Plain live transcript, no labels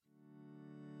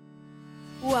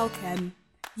Welcome.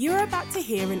 You're about to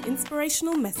hear an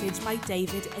inspirational message by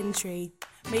David Antwi.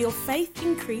 May your faith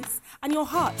increase and your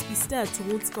heart be stirred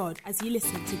towards God as you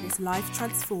listen to this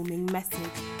life-transforming message.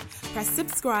 Press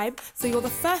subscribe so you're the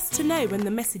first to know when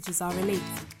the messages are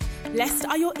released. Blessed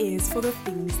are your ears for the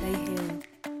things they hear.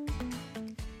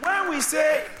 When we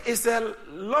say it's a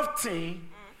love thing,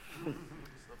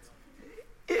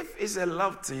 if it's a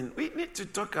love thing, we need to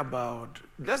talk about,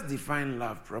 let's define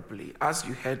love properly. As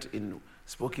you heard in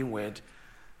spoken word,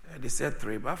 they said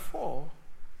 3, but 4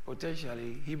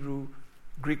 potentially Hebrew,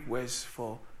 Greek words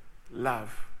for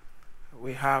love.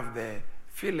 We have the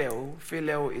phileo.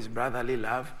 Phileo is brotherly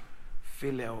love.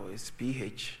 Phileo is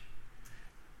PH.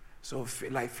 So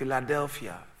like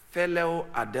Philadelphia, phileo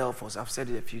adelphos. I've said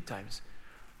it a few times.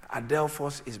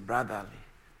 Adelphos is brotherly.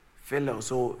 Phileo.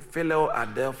 So phileo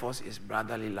adelphos is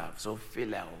brotherly love. So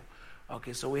phileo.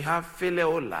 Okay, so we have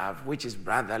phileo love, which is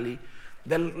brotherly.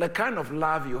 The kind of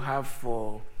love you have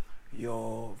for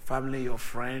your family, your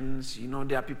friends,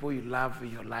 there are people you love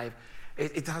in your life.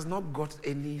 It has not got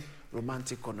any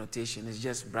romantic connotation. It's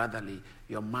just brotherly.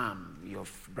 Your mom, your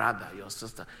brother, your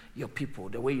sister, your people,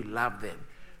 the way you love them.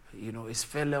 It's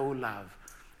fellow love.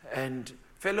 And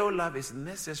fellow love is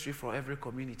necessary for every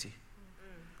community.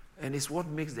 Mm-hmm. And it's what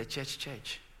makes the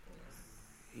church.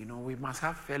 We must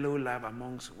have fellow love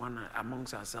amongst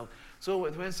ourselves. So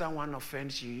when someone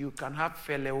offends you, you can have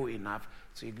fellow enough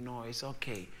to ignore. It's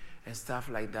okay. And stuff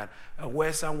like that.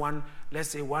 Where someone, let's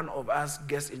say one of us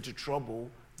gets into trouble,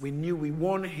 we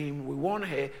warned him, we warned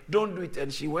her, don't do it,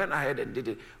 and she went ahead and did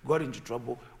it, got into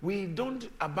trouble. We don't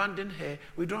abandon her,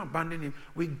 we don't abandon him,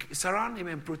 we surround him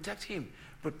and protect him.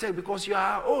 Protect, because you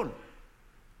are our own.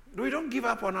 We don't give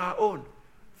up on our own.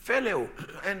 Fellow.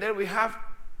 And then we have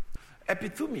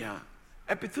epithumia.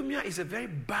 Epithumia is a very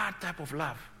bad type of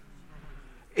love.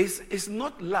 It's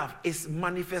not love, it's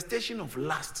manifestation of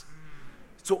lust.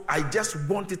 So I just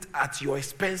want it at your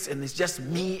expense, and it's just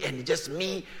me, and it's just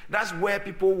me. That's where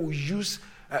people will use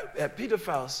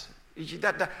pedophiles.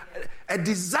 A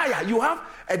desire. You have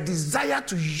a desire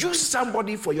to use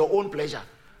somebody for your own pleasure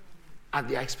at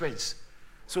their expense.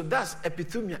 So that's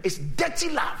epithumia. It's dirty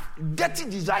love, dirty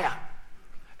desire.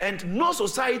 And no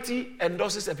society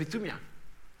endorses epithumia.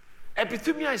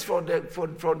 Epithumia is for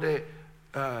the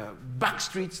back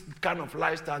streets kind of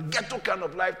lifestyle, ghetto kind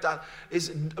of lifestyle. It's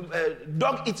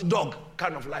dog eats dog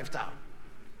kind of lifestyle.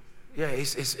 Yeah,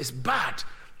 it's bad.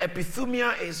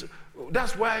 Epithumia is,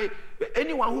 that's why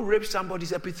anyone who rapes somebody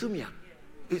is epithumia.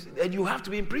 And you have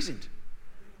to be imprisoned.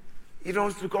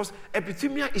 Because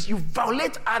epithumia is you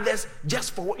violate others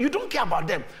just for what you don't care about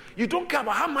them. You don't care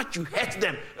about how much you hurt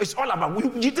them. It's all about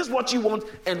this is what you want,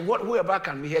 and whoever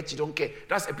can be hurt, you don't care.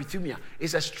 That's epithumia.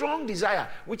 It's a strong desire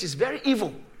which is very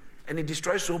evil, and it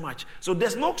destroys so much. So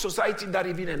there's no society that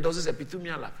even endorses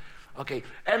epithumia love. Okay,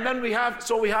 and then we have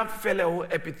fellow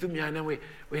epithumia, and then we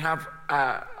have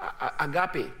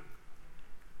agape.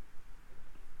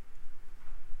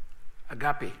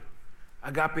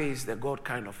 Agape is the God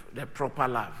kind of, the proper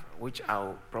love, which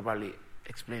I'll probably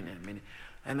explain in a minute.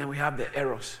 And then we have the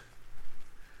eros.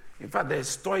 In fact,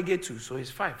 there's storge too, so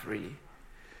it's 5 really.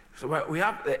 So we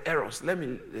have the eros. Let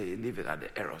me leave it at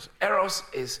the eros. Eros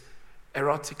is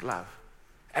erotic love.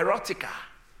 Erotica.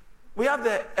 We have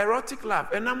the erotic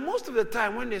love. And now most of the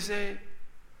time when they say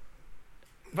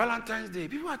Valentine's Day,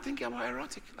 people are thinking about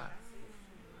erotic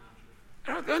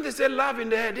love. When they say love in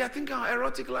the head, they are thinking about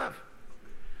erotic love.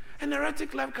 And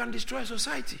erotic love can destroy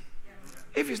society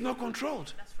if it's not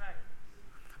controlled. That's right.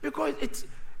 Because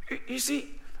you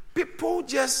see, people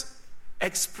just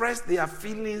express their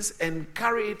feelings and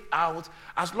carry it out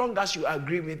as long as you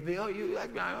agree with me. Oh, you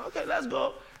like me? Okay, let's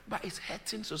go. But it's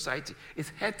hurting society. It's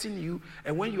hurting you.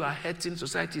 And when you are hurting,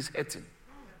 society is hurting.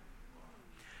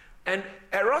 And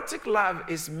erotic love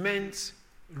is meant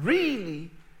really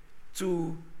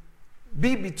to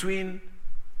be between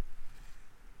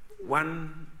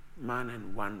one man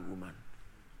and one woman,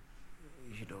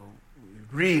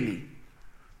 really.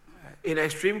 In an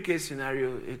extreme case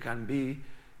scenario, it can be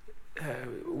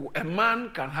a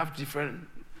man can have different.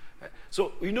 So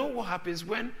what happens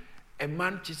when a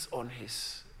man cheats on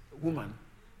his woman,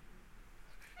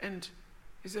 and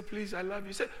he said, "Please, I love you."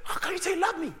 He said, "How can you say you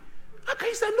love me? How can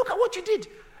you say, look at what you did?"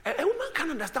 A woman can't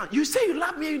understand. You say you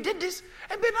love me and you did this,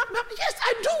 and then yes,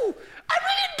 I do. I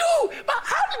really do. But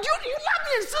how did you love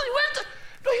me and still you went?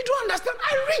 No, you don't understand.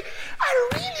 I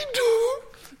really do.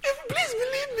 Please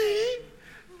believe me.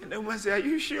 And the woman said, "Are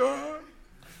you sure?"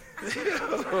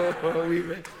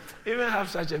 Women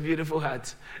have such a beautiful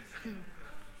heart.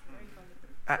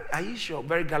 Are you sure?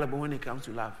 Very gullible when it comes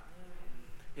to love.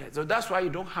 Yeah, so that's why you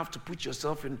don't have to put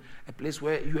yourself in a place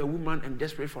where you're a woman and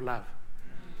desperate for love.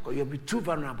 Because you'll be too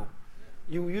vulnerable.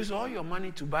 You use all your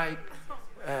money to buy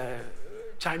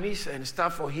Chinese and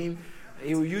stuff for him.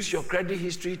 You will use your credit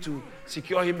history to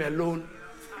secure him a loan.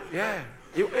 Yeah,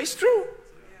 it's true.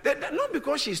 Not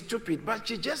because she's stupid, but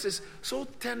she just is so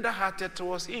tender-hearted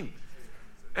towards him.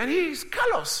 And he is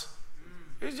callous.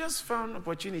 He just found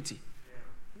opportunity.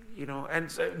 You know, and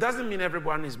so it doesn't mean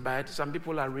everyone is bad. Some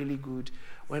people are really good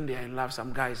when they are in love.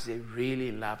 Some guys, they're really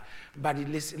in love. But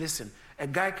listen, a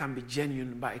guy can be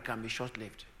genuine, but it can be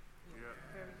short-lived. Yeah.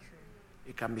 Very true.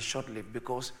 It can be short-lived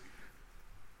because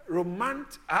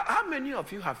how many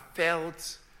of you have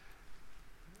felt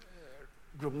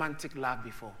romantic love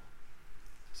before?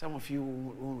 Some of you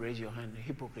won't raise your hand.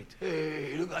 Hypocrite.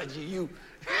 Hey, look at you.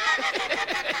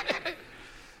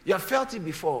 You have felt it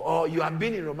before, or you have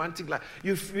been in romantic life.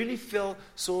 You really feel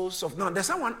so soft. Now, there's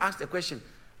someone asked a question.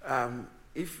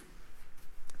 If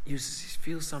you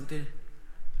feel something,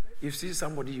 you see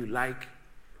somebody you like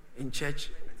in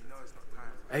church,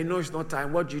 and you know it's not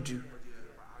time, what do you do?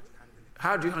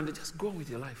 How do you handle it? Just go on with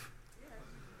your life.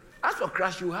 As for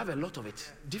crush, you have a lot of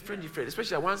it. Different,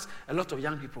 especially once a lot of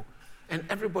young people. And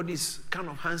everybody's kind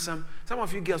of handsome. Some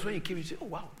of you girls, when you keep it, you say, oh,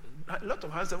 wow, a lot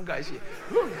of handsome guys here.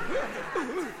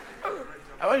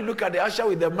 And when you look at the usher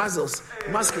with the muscles,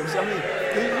 I mean,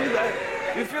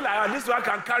 you feel like, oh, this one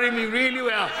can carry me really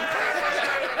well.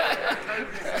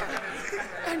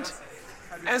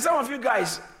 and some of you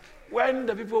guys, when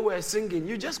the people were singing,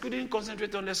 you just couldn't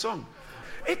concentrate on the song.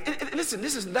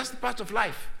 Listen, that's part of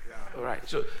life. All right,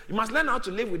 so you must learn how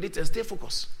to live with it and stay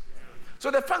focused. So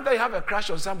the fact that you have a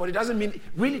crush on somebody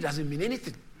really doesn't mean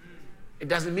anything. It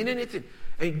doesn't mean anything.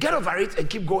 And get over it and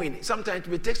keep going. Sometimes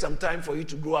it may take some time for you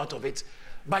to grow out of it.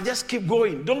 But just keep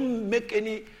going. Don't make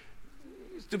any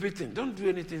stupid thing. Don't do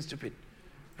anything stupid.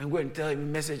 And go and tell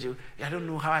him, message you, I don't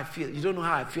know how I feel. You don't know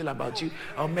how I feel about you.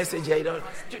 I'll message you.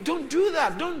 Don't do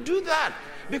that. Don't do that.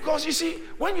 Because you see,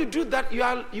 when you do that, you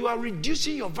are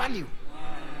reducing your value.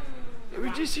 You're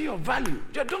reducing your value.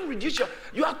 Don't reduce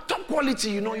you are top quality,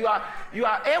 you know. You are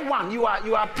A1. You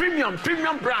are premium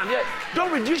brand. Yeah.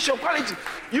 Don't reduce your quality.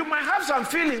 You might have some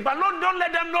feelings, but don't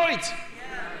let them know it.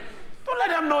 Don't let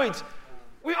them know it.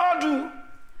 We all do.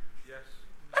 Yes.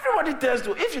 Everybody tells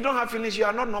you. If you don't have feelings, you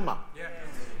are not normal. Yeah.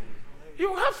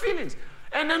 You have feelings.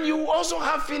 And then you also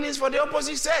have feelings for the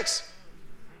opposite sex.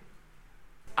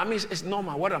 I mean, it's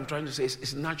normal. What I'm trying to say is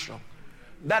it's natural.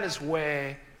 That is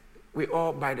where we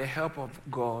all, by the help of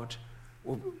God,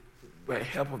 by the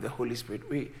help of the Holy Spirit,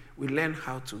 we learn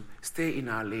how to stay in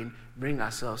our lane, bring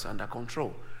ourselves under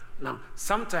control. Now,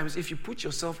 sometimes if you put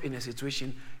yourself in a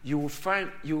situation, you will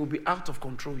find you will be out of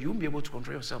control. You won't be able to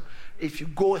control yourself. If you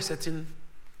go a certain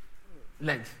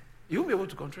length, you won't be able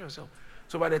to control yourself.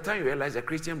 So by the time you realize a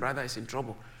Christian brother is in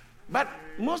trouble. But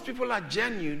most people are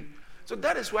genuine. So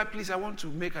that is why, please, I want to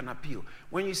make an appeal.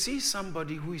 When you see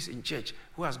somebody who is in church,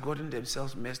 who has gotten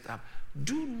themselves messed up,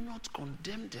 do not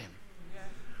condemn them.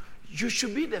 You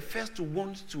should be the first to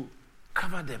want to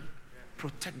cover them,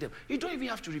 protect them. You don't even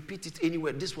have to repeat it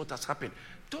anywhere. This is what has happened.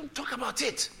 Don't talk about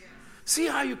it. See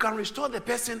how you can restore the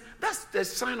person. That's the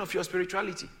sign of your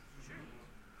spirituality.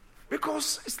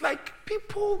 Because it's like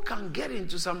people can get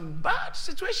into some bad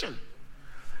situation.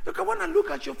 Look, when I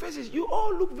look at your faces, you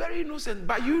all look very innocent,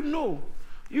 but you know,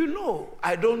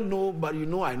 I don't know, but you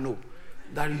know I know,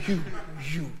 that you,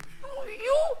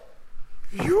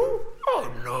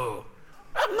 oh no,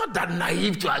 I'm not that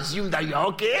naive to assume that you are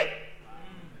okay.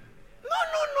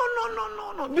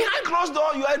 No. Behind closed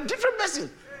door, you are a different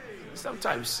person.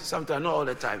 Sometimes, not all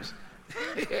the times.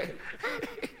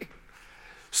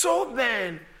 So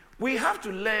then, we have to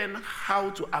learn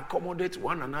how to accommodate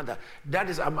one another.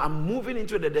 That is, I'm moving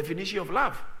into the definition of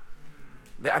love.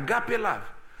 The agape love.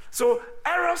 So,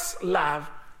 eros love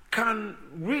can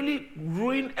really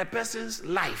ruin a person's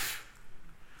life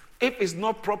if it's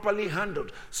not properly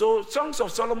handled. So, Songs of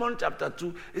Solomon chapter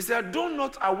 2, it said, do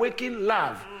not awaken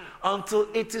love until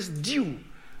it is due.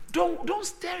 Don't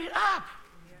stir it up.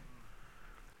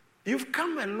 You've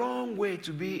come a long way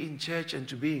to be in church and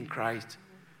to be in Christ.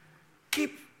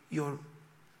 Keep your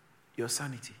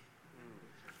sanity.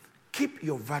 Keep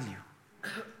your value,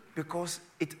 because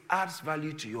it adds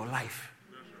value to your life.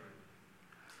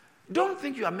 Don't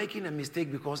think you are making a mistake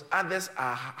because others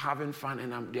are having fun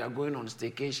and they are going on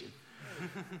staycation.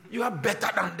 You are better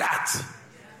than that.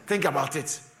 Think about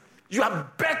it. You are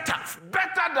better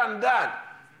than that.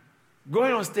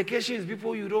 Going on staycation is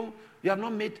people you have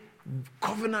not made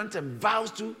covenant and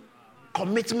vows to,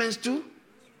 commitments to.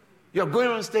 You are going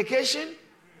on staycation.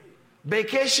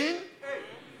 Vacation?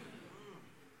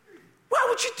 Why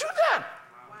would you do that?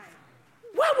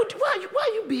 Why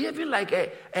are you behaving like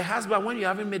a husband when you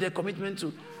haven't made a commitment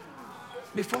to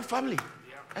before family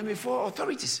and before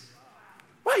authorities?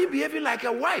 Why are you behaving like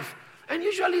a wife? And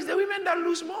usually it's the women that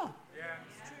lose more.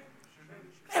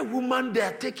 A woman, they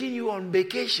are taking you on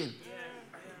vacation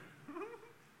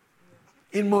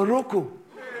in Morocco,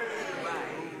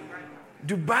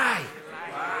 Dubai,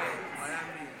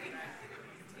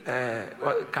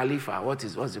 Khalifa. What's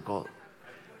it called?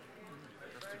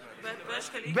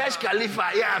 Burj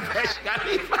Khalifa. Yeah, Burj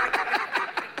Khalifa.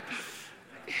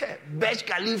 Yeah, Burj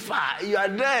Khalifa. You are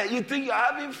there. You think you're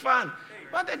having fun,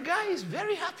 but the guy is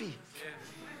very happy.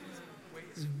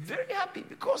 He's very happy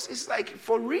because it's like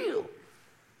for real.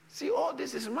 See, all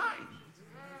this is mine.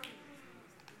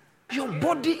 Your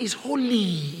body is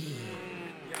holy.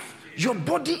 Your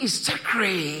body is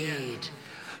sacred.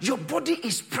 Your body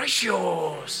is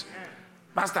precious.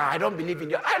 Pastor, I don't believe in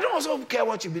you. I don't also care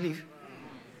what you believe.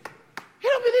 You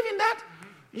don't believe in that?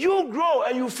 You grow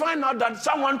and you find out that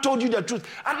someone told you the truth.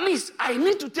 At least I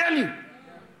need to tell you.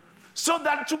 So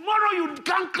that tomorrow you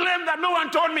can't claim that no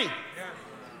one told me.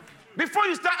 Before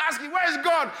you start asking, where is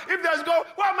God? If there's God,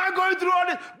 why am I going through all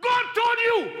this? God told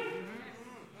you.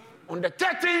 On the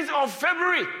 13th of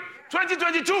February,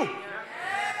 2022. Yes.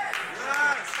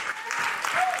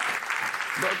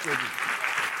 God told you.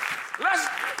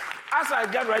 As I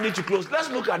get ready to close, let's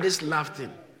look at this love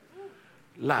thing.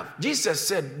 Love. Jesus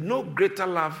said, no greater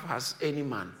love has any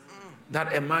man,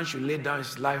 that a man should lay down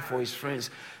his life for his friends.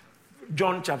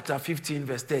 John chapter 15,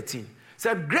 verse 13.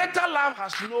 Said, greater love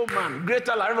has no man.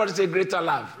 Greater love. Everybody say greater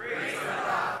love. Greater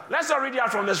love. Let's all read it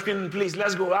out from the screen, please.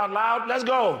 Let's go out loud. Let's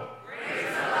go. Greater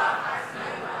love has no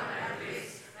man than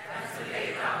this, than to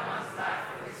lay down one's life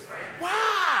for his friends.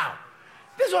 Wow.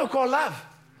 This is what we call love.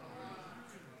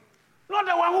 Not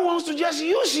the one who wants to just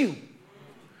use you.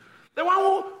 The one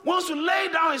who wants to lay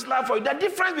down his life for you. The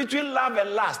difference between love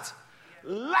and lust.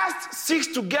 Lust seeks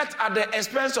to get at the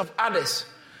expense of others.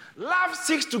 Love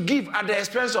seeks to give at the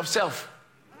expense of self.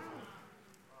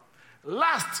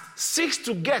 Lust seeks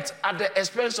to get at the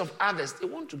expense of others. They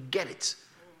want to get it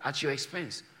at your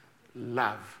expense.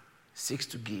 Love seeks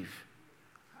to give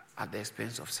at the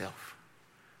expense of self.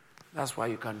 That's why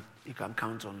you can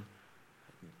count on,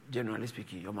 generally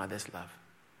speaking, your mother's love.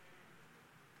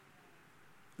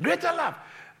 Greater love.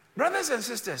 Brothers and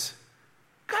sisters,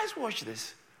 guys, watch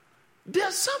this.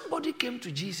 There's somebody came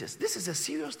to Jesus. This is a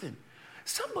serious thing.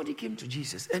 Somebody came to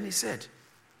Jesus and he said,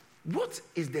 what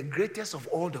is the greatest of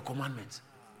all the commandments?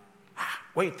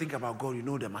 When you think about God, you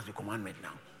know there must be commandment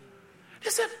now.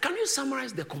 They said, can you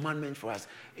summarize the commandment for us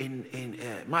in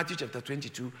Matthew chapter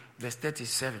 22, verse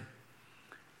 37?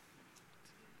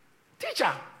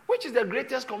 Teacher, which is the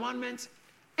greatest commandment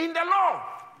in the law?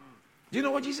 Do you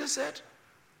know what Jesus said?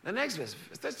 The next verse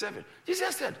 37.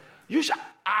 Jesus said, you shall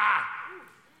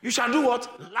do what?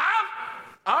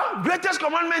 Love? Greatest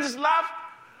commandment is love.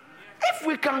 If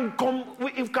we can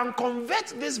convert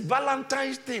this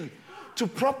Valentine's thing to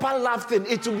proper love thing,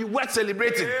 it will be worth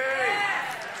celebrating.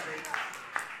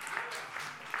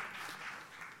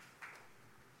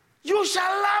 You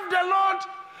shall love the Lord.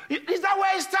 Is that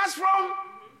where it starts from?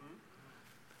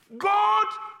 God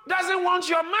doesn't want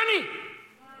your money.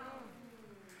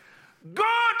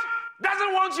 God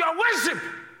doesn't want your worship.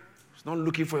 He's not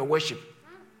looking for your worship.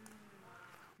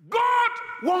 God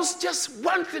wants just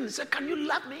one thing. He said, can you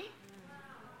love me?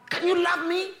 Can you love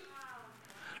me?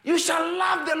 You shall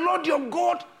love the Lord your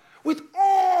God with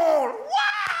all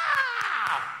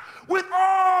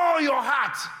your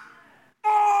heart.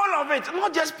 All of it,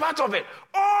 not just part of it.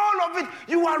 All of it.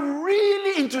 You are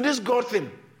really into this God thing.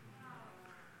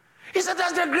 He said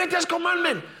that's the greatest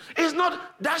commandment. It's not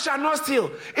thou shalt not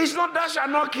steal. It's not thou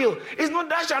shalt not kill. It's not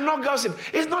thou shalt not gossip.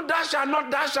 It's not thou shalt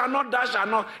not, thou shalt not, thou shalt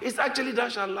not. It's actually thou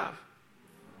shalt love.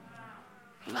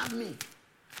 Love me.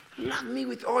 Love me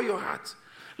with all your heart.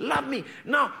 Love me.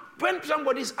 Now, when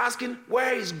somebody is asking,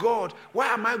 where is God? Why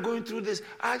am I going through this?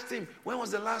 Ask him, when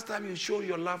was the last time you showed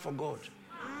your love for God?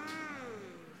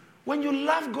 When you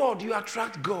love God, you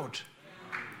attract God.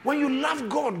 When you love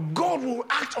God, God will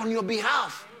act on your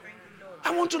behalf. I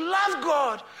want to love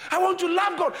God. I want to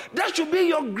love God. That should be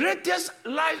your greatest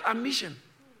life ambition.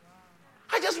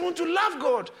 I just want to love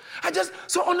God.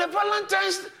 So on a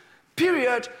Valentine's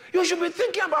period, you should be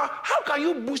thinking about how can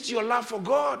you boost your love for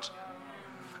God?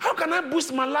 How can I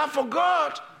boost my love for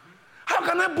God? How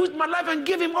can I boost my life and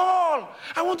give him all?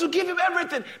 I want to give him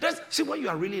everything. See, when you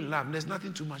are really in love, there's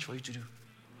nothing too much for you to do.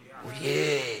 Oh,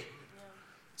 yeah.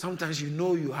 Sometimes you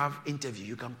know you have interview.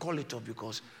 You can call it off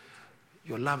because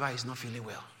your lover is not feeling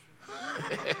well.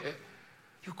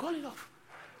 You call it off.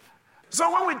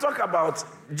 So when we talk about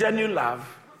genuine love,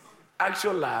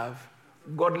 actual love,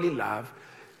 godly love,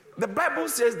 the Bible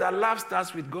says that love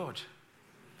starts with God.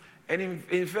 And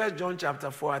in 1 John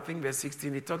chapter 4, I think verse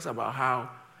 16, it talks about how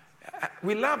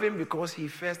we love him because he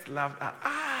first loved us.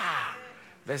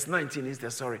 Verse 19 is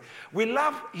the story. We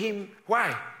love him,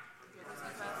 why?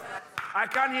 I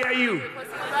can't hear you.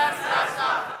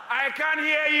 I can't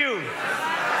hear you.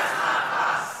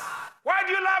 Why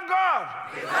do you love God?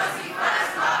 Because he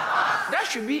first loved us. That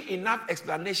should be enough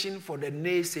explanation for the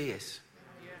naysayers,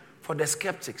 for the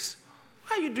skeptics.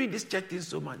 Why are you doing this church thing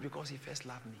so much? Because he first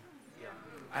loved me.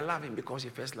 I love him because he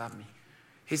first loved me.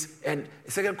 And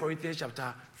 2 Corinthians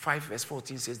chapter 5 verse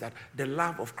 14 says that the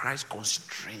love of Christ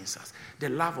constrains us. The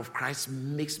love of Christ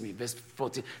makes me. Verse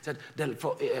 14 said,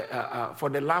 for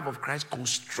the love of Christ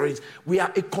constrains.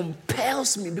 It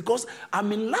compels me because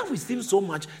I'm in love with him so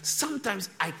much. Sometimes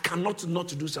I cannot not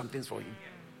to do some things for him.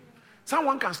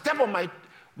 Someone can step on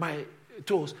my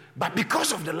toes, but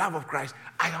because of the love of Christ,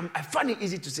 I find it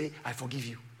easy to say, I forgive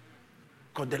you.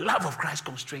 Because the love of Christ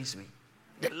constrains me.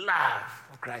 The love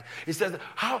of Christ. It says,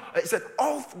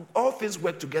 all things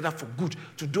work together for good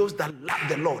to those that love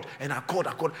the Lord and are called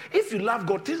according. If you love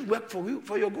God, things work for you,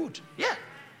 for your good. Yeah.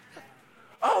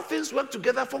 All things work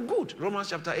together for good. Romans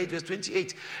chapter 8, verse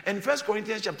 28. And 1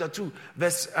 Corinthians chapter 2,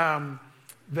 verse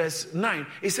 9.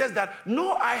 It says that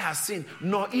no eye has seen,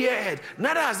 nor ear heard,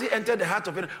 neither has it entered the heart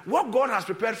of anyone. What God has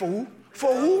prepared for who?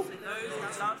 For who?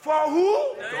 For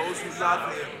who? Those who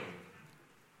love him.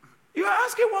 You are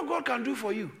asking what God can do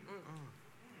for you.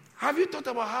 Have you thought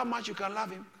about how much you can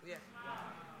love him? Yeah.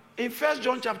 In 1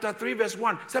 John chapter 3 verse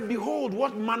 1, it said, behold,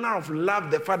 what manner of love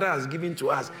the Father has given to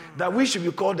us, that we should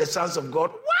be called the sons of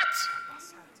God. What?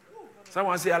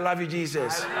 Someone say, I love you,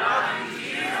 Jesus. I love you,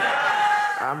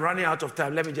 Jesus. I'm running out of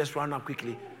time. Let me just run up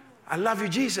quickly. I love you,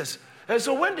 Jesus. And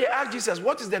so when they asked Jesus,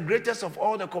 what is the greatest of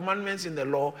all the commandments in the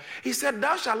law? He said,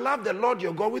 thou shalt love the Lord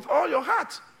your God with all your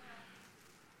heart.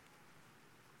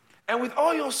 And with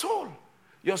all your soul.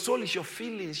 Your soul is your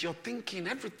feelings, your thinking,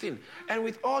 everything. And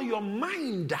with all your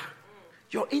mind,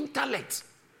 your intellect.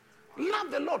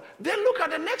 Love the Lord. Then look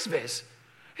at the next verse.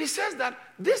 He says that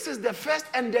this is the first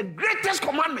and the greatest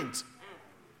commandment.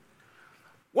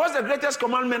 What's the greatest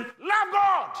commandment? Love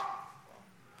God.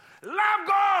 Love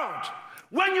God.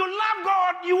 When you love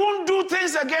God, you won't do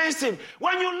things against him.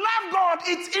 When you love God,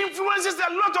 it influences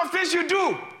a lot of things you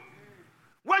do.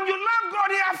 When you love God,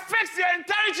 it affects the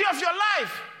entirety of your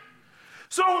life.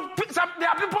 So there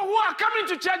are people who are coming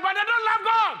to church, but they don't love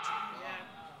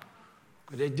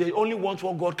God. They only want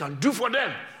what God can do for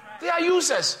them. They are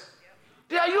users.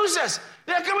 They are users.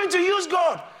 They are coming to use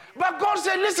God. But God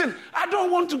said, listen, I don't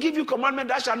want to give you commandment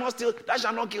that shall not steal, that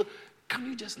shall not kill. Can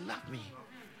you just love me?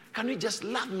 Can you just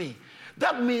love me?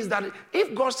 That means that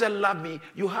if God said love me,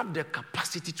 you have the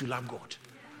capacity to love God.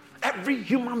 Every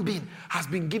human being has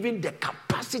been given the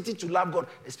capacity to love God,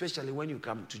 especially when you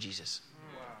come to Jesus.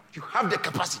 Wow. You have the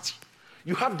capacity.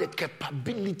 You have the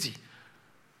capability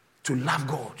to love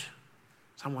God.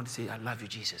 Someone say, I love you,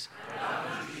 Jesus.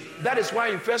 Love you, Jesus. That is why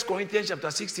in 1 Corinthians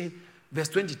chapter 16, verse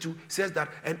 22, says that,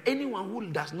 and anyone who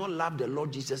does not love the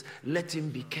Lord Jesus, let him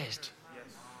be cursed.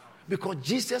 Because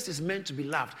Jesus is meant to be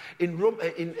loved. In 1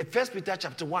 Peter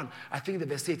chapter 1, I think the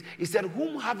verse 8, it said,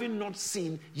 whom having not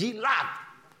seen, ye love.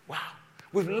 Wow.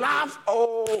 With love,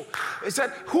 it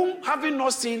said, whom having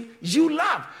not seen, you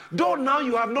love. Though now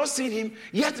you have not seen him,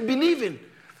 yet believing.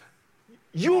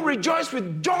 You rejoice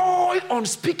with joy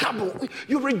unspeakable.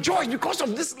 You rejoice because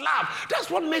of this love. That's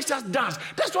what makes us dance.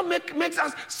 That's what makes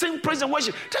us sing praise and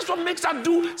worship. That's what makes us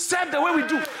serve the way we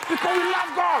do. Because we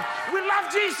love God. We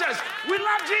love Jesus. We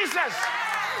love Jesus.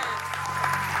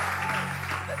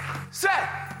 Sir,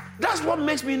 that's what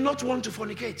makes me not want to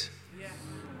fornicate.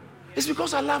 It's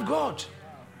because I love God.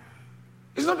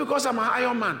 It's not because I'm an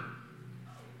Iron Man.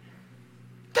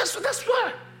 That's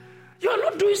why. You're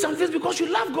not doing some things because you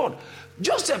love God.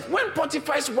 Joseph, when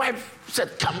Potiphar's wife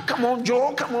said, come on,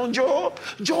 Joe.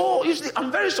 Joe, usually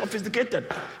I'm very sophisticated.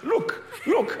 Look.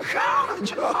 Come on,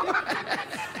 Joe.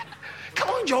 Come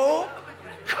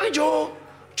on, Joe.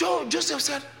 Joseph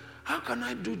said, how can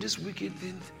I do this wicked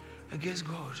thing against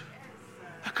God?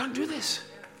 I can't do this.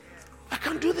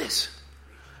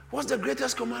 What's the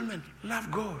greatest commandment?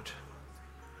 Love God.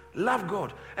 Love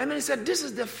God. And then he said, this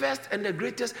is the first and the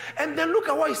greatest. And then look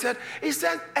at what he said. He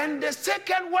said, and the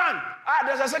second one.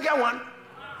 There's a second one.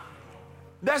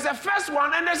 There's the first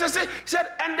one, and there's a second. He said,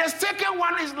 and the second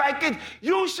one is like it.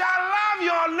 You shall love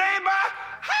your neighbor.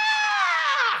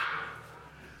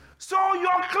 So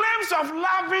your claims of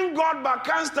loving God but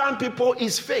can't stand people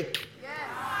is fake.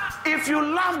 If you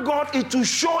love God, it will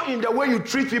show in the way you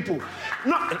treat people.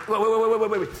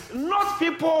 Wait. Not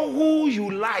people who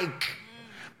you like,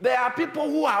 There are people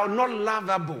who are not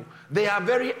lovable. They are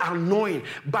very annoying.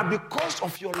 But because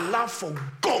of your love for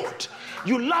God,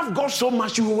 you love God so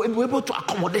much, you will be able to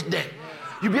accommodate them.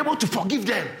 You'll be able to forgive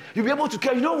them. You'll be able to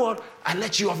care. You know what? I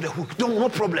let you off the hook. No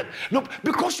problem. No,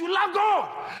 because you love God.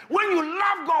 When you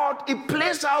love God, it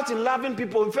plays out in loving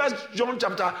people. In 1 John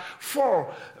chapter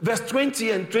 4, verse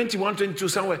 20 and 21, 22,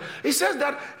 somewhere. It says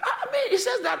that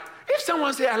if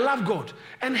someone says, I love God,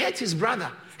 and hates his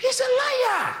brother, he's a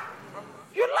liar.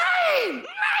 You're lying. Liar.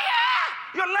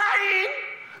 You're lying.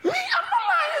 Me, I'm not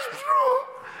lying. It's true.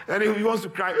 And he wants to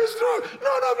cry. It's true.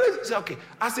 No, please. He said, okay,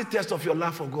 as a test of your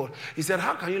love for God. He said,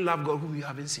 how can you love God whom you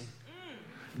haven't seen?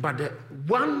 But the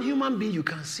one human being you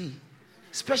can see,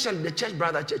 especially the church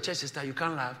brother, church sister, you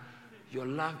can't love. Your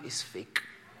love is fake.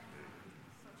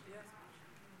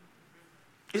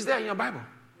 Is there in your Bible?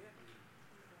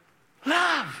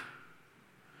 Love.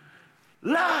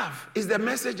 Love is the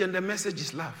message, and the message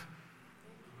is love.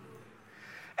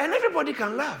 And everybody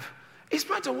can love. It's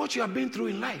part of what you have been through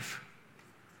in life.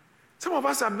 Some of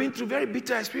us have been through very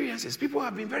bitter experiences. People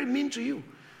have been very mean to you.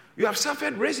 You have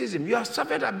suffered racism. You have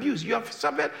suffered abuse. You have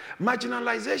suffered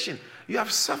marginalization. You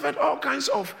have suffered all kinds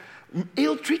of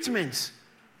ill treatments.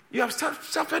 You have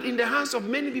suffered in the hands of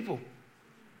many people.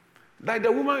 Like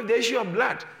the woman with the issue of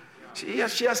blood. She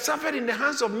has suffered in the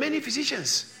hands of many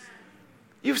physicians.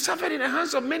 You've suffered in the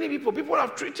hands of many people. People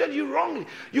have treated you wrongly.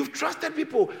 You've trusted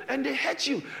people and they hurt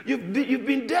you. You've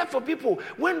been there for people.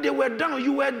 When they were down,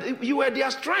 you were their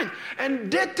strength.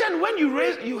 And they turn, when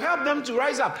you help them to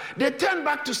rise up, they turn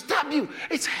back to stab you.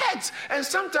 It hurts. And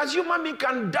sometimes human being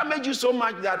can damage you so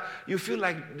much that you feel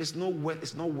like it's not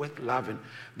worth loving.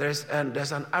 There's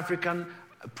an African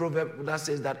proverb that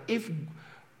says that if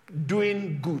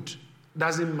doing good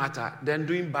doesn't matter, then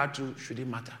doing bad too shouldn't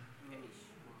matter.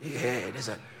 Yeah, that's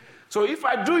it. So if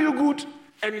I do you good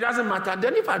and it doesn't matter,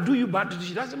 then if I do you bad,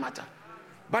 it doesn't matter.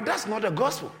 But that's not the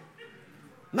gospel.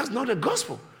 That's not the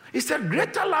gospel. He said,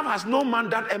 greater love has no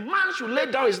man that a man should lay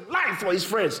down his life for his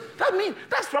friends. That means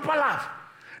that's proper love.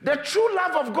 The true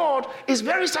love of God is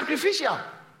very sacrificial.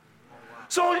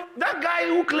 So that guy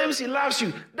who claims he loves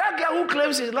you, that girl who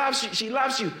claims she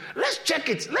loves you, let's check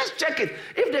it.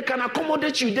 If they can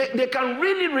accommodate you, they can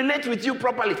really relate with you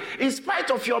properly. In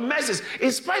spite of your messes,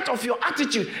 in spite of your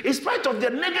attitude, in spite of the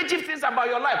negative things about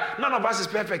your life, none of us is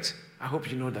perfect. I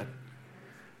hope you know that.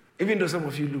 Even though some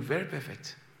of you look very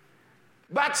perfect.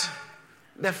 But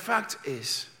the fact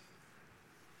is,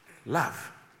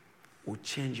 love will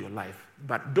change your life.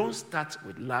 But don't start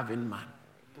with loving man.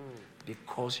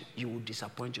 Because you will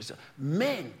disappoint yourself.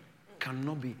 Men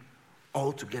cannot be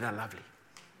altogether lovely.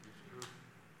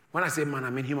 When I say man, I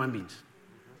mean human beings.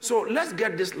 So let's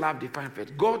get this love defined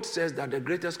first. God says that the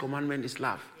greatest commandment is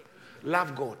love.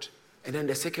 Love God. And then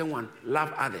the second one,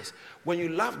 love others. When you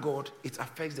love God, it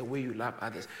affects the way you love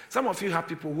others. Some of you have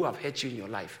people who have hurt you in your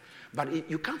life, but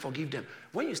you can't forgive them.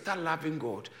 When you start loving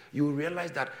God, you will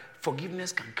realize that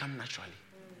forgiveness can come naturally.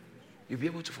 You'll be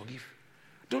able to forgive.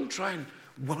 Don't try and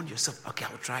warn yourself, okay,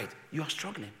 I'll try it. You are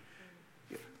struggling.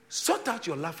 Sort out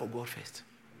your love for God first.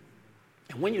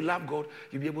 And when you love God,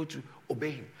 you'll be able to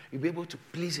obey him. You'll be able to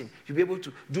please him. You'll be able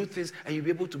to do things, and you'll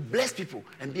be able to bless people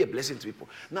and be a blessing to people.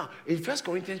 Now, in 1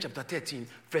 Corinthians chapter 13,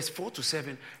 verse 4 to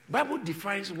 7, Bible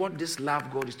defines what this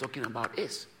love God is talking about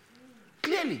is.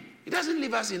 Clearly, it doesn't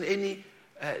leave us in any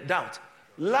doubt.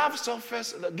 Love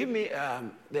suffers. Give me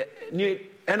the new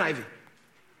NIV.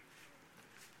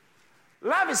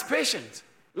 Love is patient.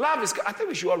 Love is... I think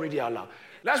we should all read it out loud.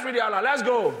 Let's read it out loud. Let's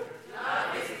go. Love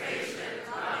is patient.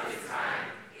 Love is kind.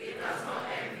 It does not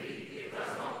envy. It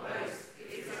does not boast.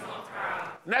 It is not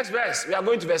proud. Next verse. We are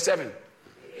going to verse 7.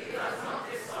 It does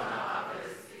not dishonor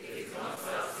others. It is not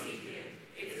self-seeking.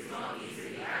 It is not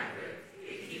easily angered.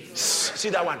 It keeps... See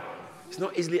that one? It's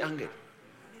not easily angered.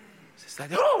 It's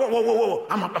like, whoa.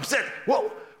 I'm upset.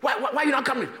 Whoa. Why are you not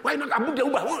coming? Why are you not... I booked the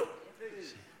Uber. Whoa.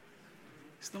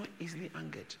 It's not easily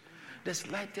angered. The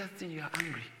slightest thing you are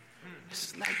angry. The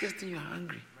slightest thing you are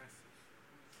angry.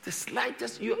 The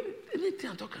slightest,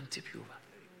 anything at all can tip you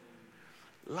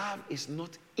over. Love is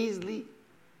not easily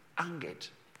angered.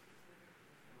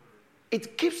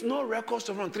 It keeps no records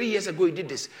of wrong. 3 years ago you did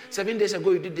this. 7 days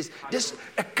ago you did this. There's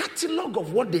a catalog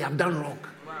of what they have done wrong.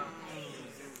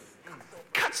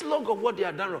 Catalog of what they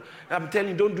have done wrong. I'm telling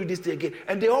you, don't do this thing again.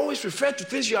 And they always refer to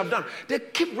things you have done. They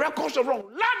keep records of wrong.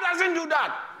 Love doesn't do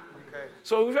that. Okay.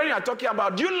 So when you are talking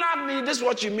about, do you love me? This is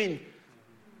what you mean.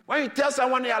 When you tell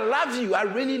someone, I love you, I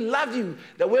really love you,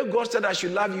 the way God said I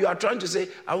should love you, you are trying to say,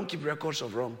 I won't keep records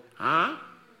of wrong. Huh?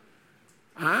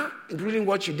 Including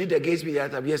what you did against me the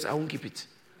other time. Yes, I won't keep it.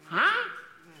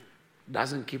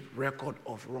 Doesn't keep record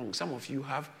of wrong. Some of you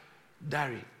have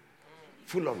diary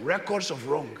full of records of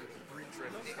wrong.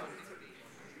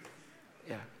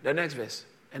 Yeah, the next verse,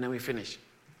 and then we finish.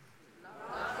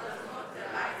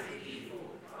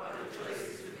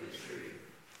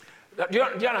 Do you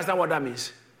understand what that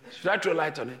means? Should I throw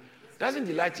light on it? Doesn't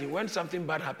delight in when something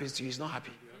bad happens to you, he's not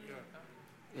happy.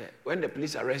 Yeah, when the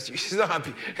police arrest you, he's not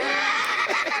happy.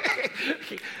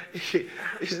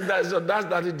 So that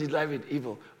doesn't delight in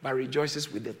evil, but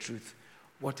rejoices with the truth.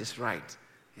 What is right?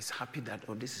 He's happy that,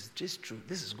 oh, this is just true.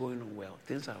 This is going on well.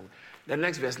 Things are. The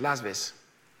next verse, last verse.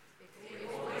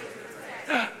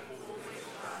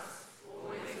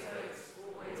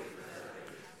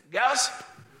 Girls,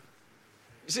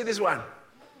 you see this one?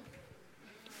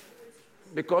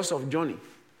 Because of Johnny,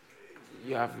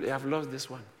 you have lost this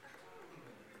one.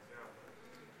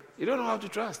 You don't know how to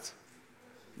trust.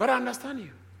 But I understand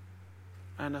you.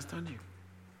 I understand you.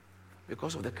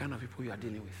 Because of the kind of people you are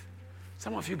dealing with.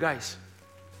 Some of you guys,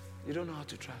 you don't know how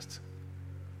to trust.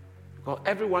 Because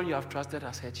everyone you have trusted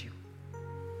has hurt you.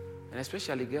 And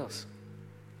especially girls.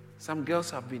 Some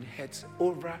girls have been hurt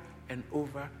over and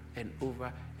over and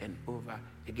over and over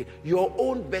again. Your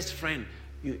own best friend,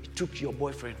 you took your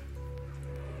boyfriend.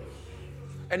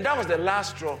 And that was the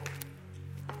last straw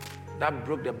that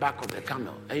broke the back of the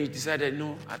camel. And you decided,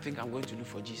 no, I think I'm going to look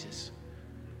for Jesus.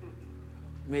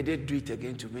 May they do it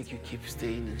again to make you keep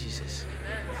staying in Jesus.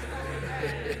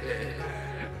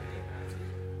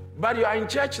 But you are in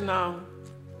church now,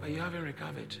 but you haven't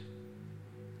recovered.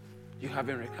 You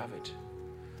haven't recovered.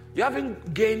 You haven't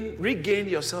regained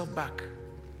yourself back.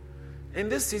 In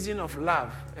this season of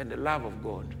love and the love of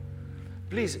God,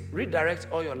 please redirect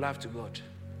all your love to God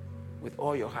with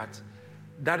all your heart.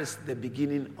 That is the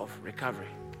beginning of recovery.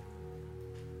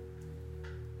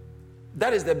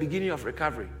 That is the beginning of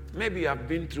recovery. Maybe you have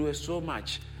been through so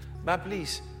much, but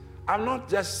please, I'm not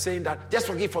just saying that, just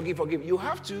forgive. You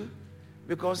have to,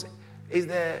 because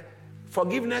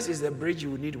forgiveness is the bridge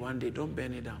you will need one day. Don't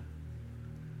burn it down.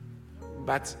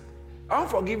 But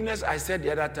unforgiveness, I said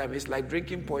the other time, is like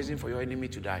drinking poison for your enemy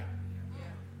to die.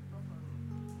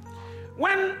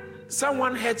 When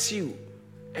someone hurts you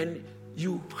and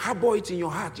you harbor it in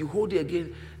your heart, you hold it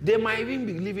again, they might even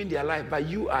be living their life, but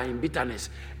you are in bitterness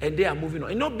and they are moving on.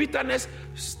 You know, bitterness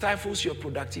stifles your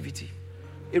productivity.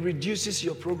 It reduces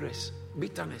your progress.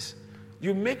 Bitterness.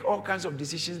 You make all kinds of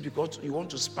decisions because you want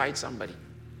to spite somebody.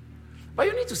 But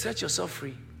you need to set yourself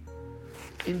free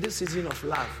in this season of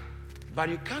love. But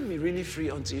you can't be really free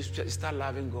until you start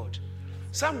loving God.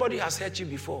 Somebody has hurt you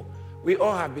before. We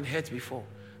all have been hurt before.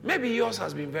 Maybe yours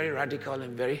has been very radical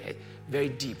and very, very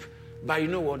deep. But you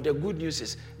know what? The good news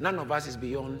is none of us is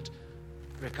beyond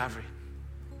recovery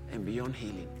and beyond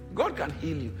healing. God can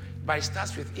heal you, but it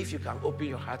starts with if you can open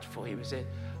your heart for Him. He said,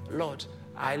 Lord,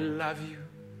 I love you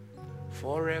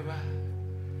forever.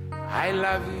 I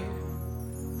love you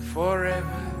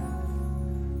forever.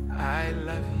 I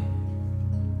love you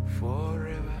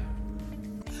forever.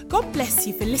 God bless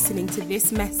you for listening to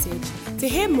this message. To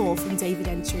hear more from David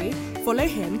Antwi, follow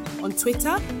him on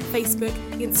Twitter, Facebook,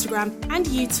 Instagram, and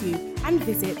YouTube, and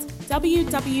visit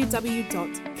www.charis.org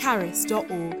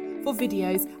for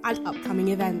videos and upcoming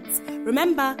events.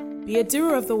 Remember, be a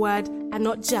doer of the word and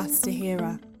not just a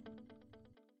hearer.